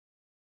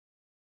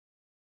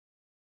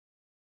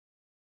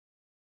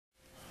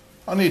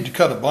I need to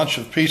cut a bunch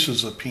of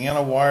pieces of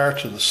piano wire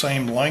to the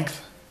same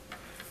length.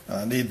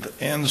 I need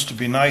the ends to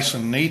be nice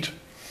and neat.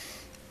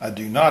 I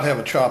do not have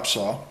a chop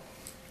saw.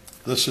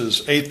 This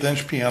is 1/8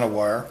 inch piano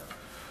wire.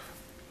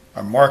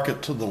 I mark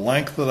it to the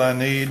length that I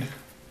need,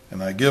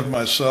 and I give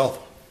myself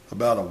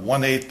about a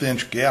 1/8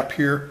 inch gap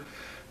here.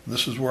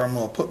 This is where I'm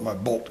going to put my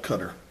bolt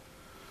cutter.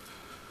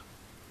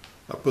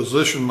 I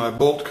position my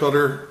bolt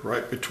cutter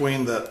right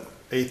between that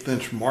 1/8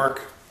 inch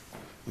mark,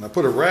 and I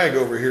put a rag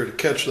over here to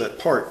catch that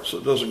part so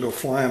it doesn't go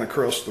flying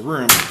across the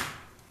room.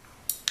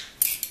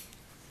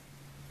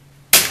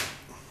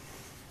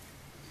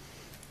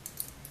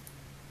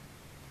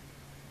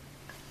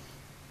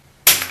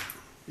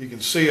 You can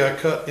see I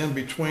cut in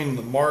between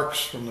the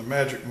marks from the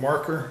magic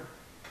marker.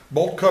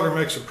 Bolt cutter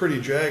makes a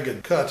pretty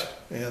jagged cut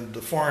and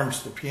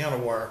deforms the piano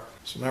wire.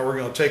 So now we're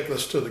going to take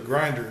this to the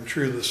grinder and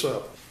true this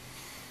up.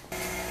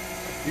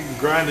 You can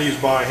grind these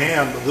by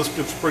hand, but this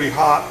gets pretty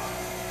hot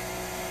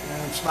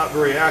and it's not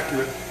very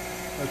accurate.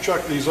 I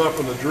chuck these up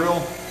in the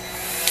drill.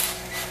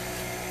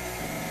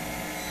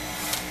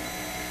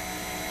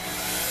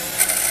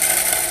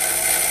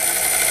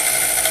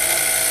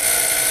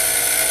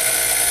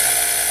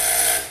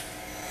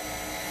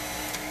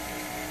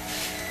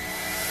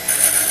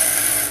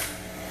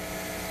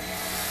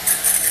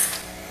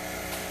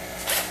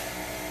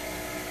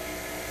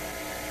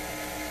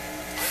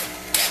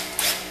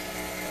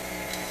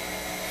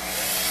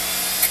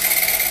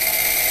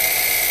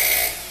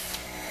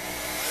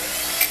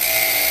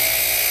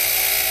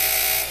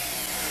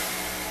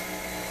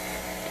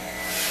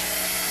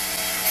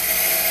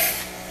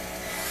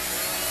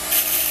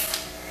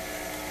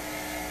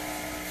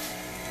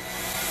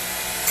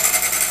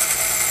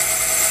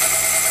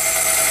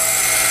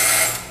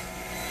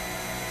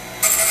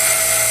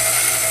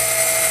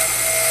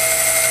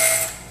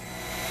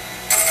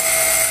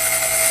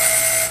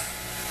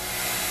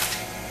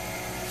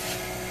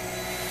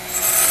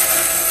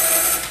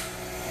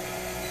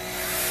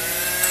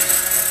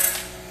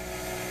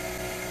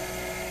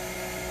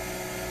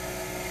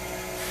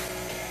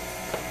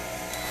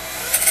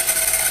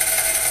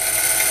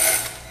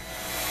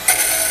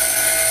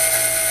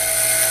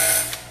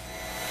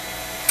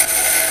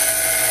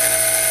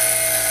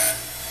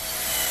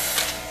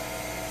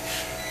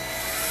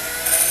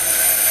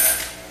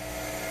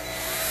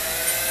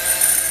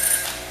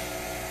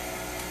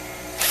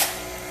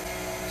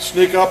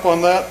 Sneak up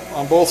on that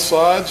on both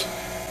sides.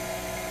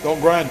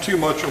 Don't grind too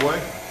much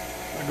away.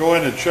 I go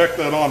in and check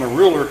that on a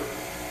ruler,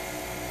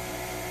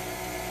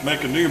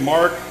 make a new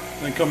mark,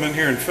 then come in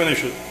here and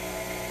finish it.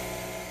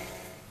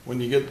 When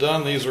you get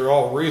done, these are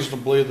all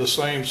reasonably the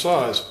same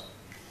size.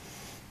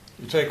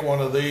 You take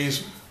one of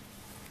these,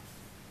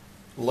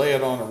 lay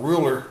it on a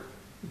ruler,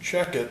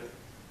 check it,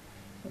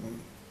 and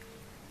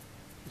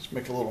just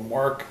make a little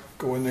mark,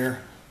 go in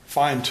there,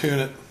 fine tune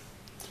it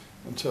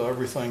until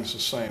everything's the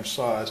same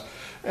size.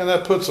 And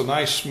that puts a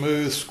nice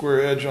smooth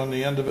square edge on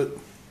the end of it.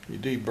 You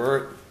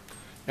deburr it,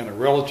 and a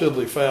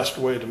relatively fast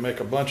way to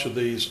make a bunch of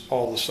these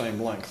all the same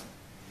length.